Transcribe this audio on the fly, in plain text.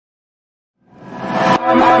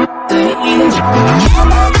Yo,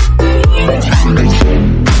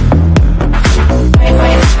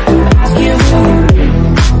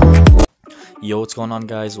 what's going on,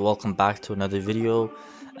 guys? Welcome back to another video.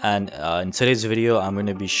 And in today's video I'm going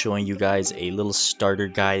to be showing you guys a little starter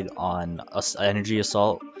guide on Energy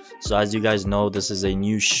Assault. So as you guys know, this is a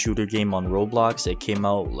new shooter game on Roblox. It came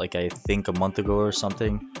out like I think a month ago or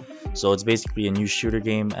something. So it's basically a new shooter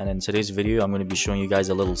game, and in today's video I'm going to be showing you guys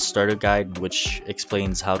a little starter guide which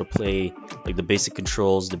explains how to play, like the basic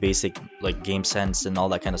controls, the basic like game sense and all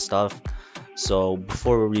that kind of stuff. So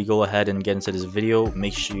before we go ahead and get into this video,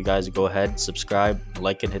 make sure you guys go ahead, subscribe,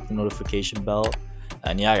 like, and hit the notification bell.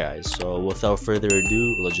 And yeah guys, so without further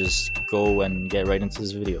ado, let's just go and get right into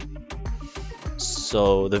this video.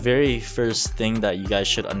 So the very first thing that you guys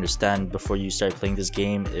should understand before you start playing this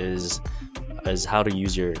game is how to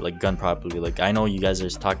use your gun properly. Like, I know you guys are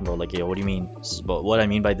talking about like, yo, what do you mean? But what I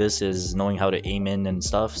mean by this is knowing how to aim in and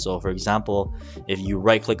stuff. So for example, if you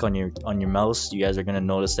right click on your mouse, you guys are gonna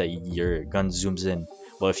notice that your gun zooms in.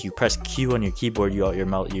 But if you press Q on your keyboard, your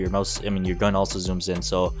gun also zooms in.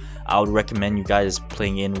 So I would recommend you guys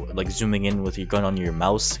playing in, like zooming in with your gun on your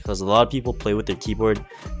mouse, because a lot of people play with their keyboard.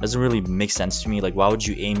 It doesn't really make sense to me. Like, why would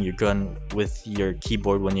you aim your gun with your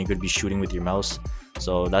keyboard when you're going to be shooting with your mouse?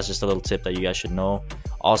 So that's just a little tip that you guys should know.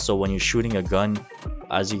 Also, when you're shooting a gun,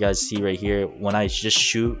 as you guys see right here, when I just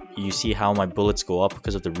shoot, you see how my bullets go up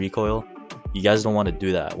because of the recoil. You guys don't want to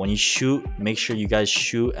do that. When you shoot, make sure you guys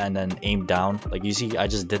shoot and then aim down. Like you see, I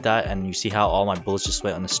just did that, and you see how all my bullets just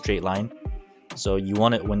went on a straight line. So you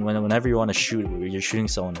want it whenever you want to shoot, you're shooting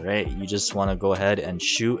someone, right? You just want to go ahead and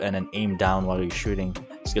shoot and then aim down while you're shooting.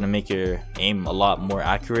 It's gonna make your aim a lot more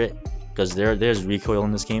accurate, because there's recoil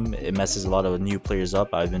in this game. It messes a lot of new players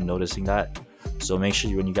up. I've been noticing that. So make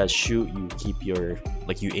sure when you guys shoot, you keep your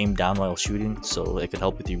you aim down while shooting, so it could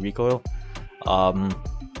help with your recoil.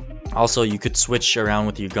 Also, you could switch around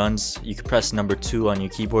with your guns. You could press number 2 on your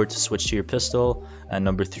keyboard to switch to your pistol, and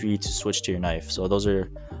number 3 to switch to your knife. So those are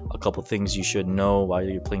a couple things you should know while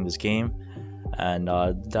you're playing this game. And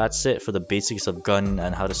that's it for the basics of gun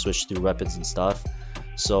and how to switch through weapons and stuff.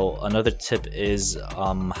 So another tip is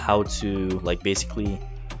how to basically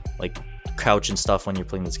crouch and stuff when you're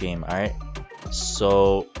playing this game. Alright,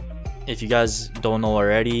 so if you guys don't know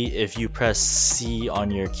already, if you press C on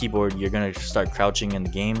your keyboard, you're gonna start crouching in the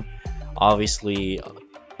game. Obviously,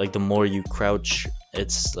 the more you crouch,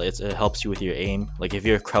 it helps you with your aim. Like, if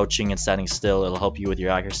you're crouching and standing still, it'll help you with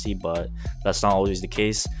your accuracy, but that's not always the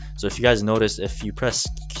case. So if you guys notice, if you press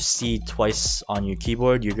C twice on your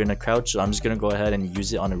keyboard, you're gonna crouch. So I'm just gonna go ahead and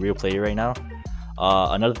use it on a real player right now.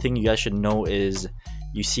 Another thing you guys should know is,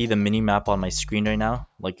 you see the mini map on my screen right now,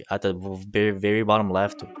 like at the very bottom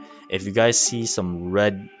left. If you guys see some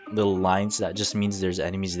red little lines, that just means there's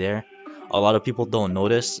enemies there. A lot of people don't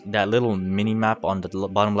notice that little mini map on the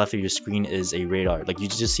bottom left of your screen is a radar. Like, you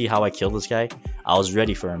just see how I killed this guy. I was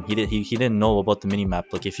ready for him. He didn't know about the mini map.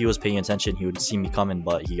 Like, if he was paying attention, he would see me coming,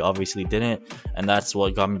 but he obviously didn't, and that's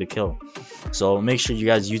what got me to kill. So make sure you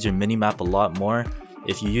guys use your mini map a lot more.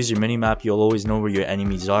 If you use your mini map, you'll always know where your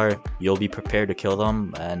enemies are. You'll be prepared to kill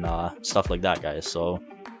them and stuff like that, guys. So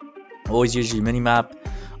always use your mini map.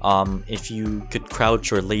 If you could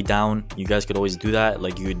crouch or lay down, you guys could always do that.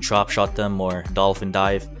 Like, you could drop shot them or dolphin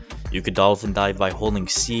dive. You could dolphin dive by holding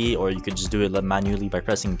C, or you could just do it manually by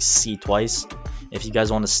pressing C twice. If you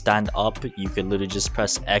guys want to stand up, you could literally just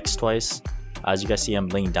press X twice. As you guys see, I'm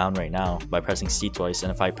laying down right now by pressing C twice,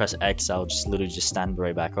 and if I press X, I'll just literally just stand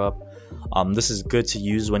right back up. This is good to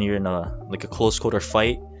use when you're in a close quarter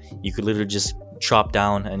fight. You could literally just drop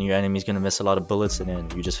down and your enemy's gonna miss a lot of bullets, and then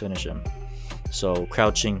you just finish him. So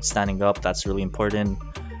crouching, standing up, that's really important.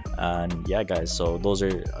 And yeah guys, so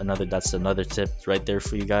that's another tip right there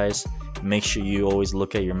for you guys. Make sure you always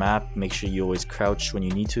look at your map. Make sure you always crouch when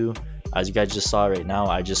you need to. As you guys just saw right now,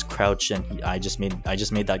 I just crouched, and I just made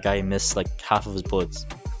that guy miss half of his bullets.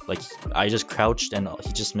 I just crouched and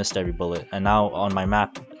he just missed every bullet. And now on my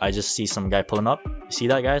map, I just see some guy pulling up. You see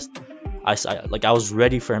that, guys? I was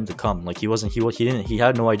ready for him to come. He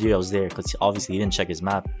had no idea I was there, because obviously he didn't check his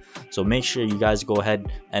map. So make sure you guys go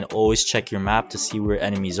ahead and always check your map to see where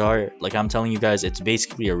enemies are. Like I'm telling you guys, it's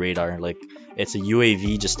basically a radar. It's a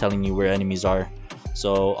UAV just telling you where enemies are.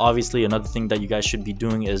 So obviously another thing that you guys should be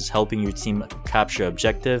doing is helping your team capture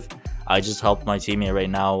objective. I just helped my teammate right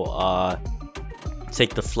now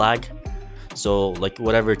take the flag. So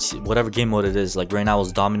whatever game mode it is, right now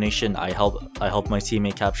is domination. I help my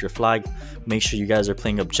teammate capture flag. Make sure you guys are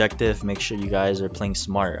playing objective. Make sure you guys are playing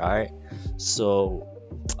smart. Alright, so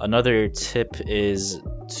another tip is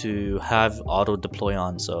to have auto deploy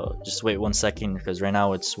on. So just wait 1 second, because right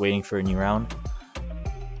now it's waiting for a new round.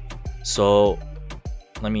 So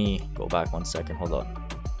let me go back 1 second, hold on.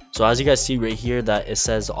 So as you guys see right here that it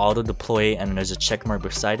says auto deploy and there's a check mark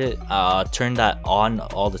beside it, turn that on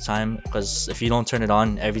all the time, because if you don't turn it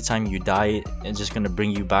on, every time you die it's just going to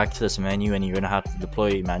bring you back to this menu and you're going to have to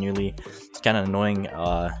deploy manually. It's kind of annoying,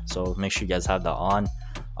 so make sure you guys have that on.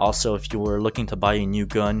 Also, if you were looking to buy a new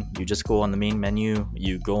gun, you just go on the main menu,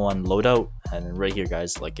 you go on loadout, and right here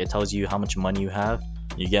guys, like it tells you how much money you have.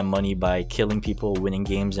 You get money by killing people, winning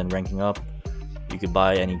games, and ranking up. You could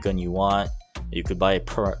buy any gun you want. You could buy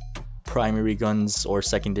primary guns or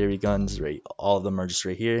secondary guns, right? All of them are just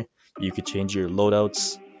right here. You could change your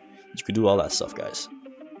loadouts. You could do all that stuff, guys.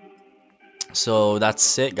 So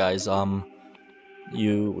that's it, guys.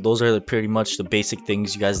 Those are pretty much the basic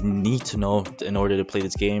things you guys need to know in order to play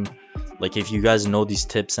this game. Like if you guys know these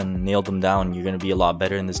tips and nail them down, you're gonna be a lot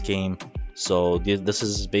better in this game. So this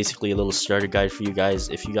is basically a little starter guide for you guys.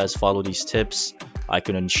 If you guys follow these tips, I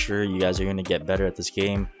can ensure you guys are gonna get better at this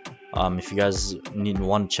game. If you guys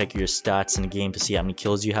want to check your stats in the game to see how many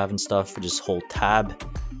kills you have and stuff, just hold tab.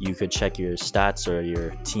 You could check your stats or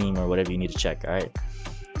your team or whatever you need to check. Alright,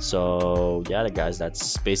 so yeah guys,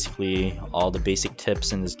 that's basically all the basic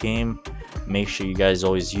tips in this game. Make sure you guys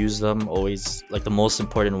always use them. Always, like, the most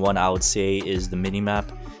important one I would say is the minimap.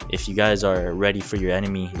 If you guys are ready for your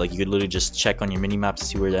enemy, like you could literally just check on your minimap to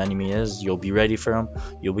see where the enemy is. You'll be ready for them,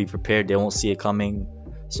 you'll be prepared, they won't see it coming.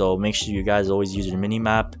 So make sure you guys always use your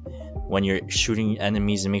minimap when you're shooting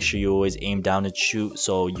enemies, and make sure you always aim down and shoot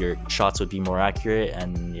so your shots would be more accurate.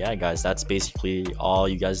 And yeah guys, that's basically all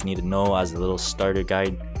you guys need to know as a little starter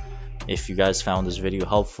guide. If you guys found this video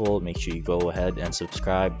helpful, make sure you go ahead and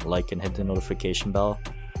subscribe, like, and hit the notification bell,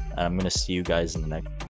 and I'm gonna see you guys in the next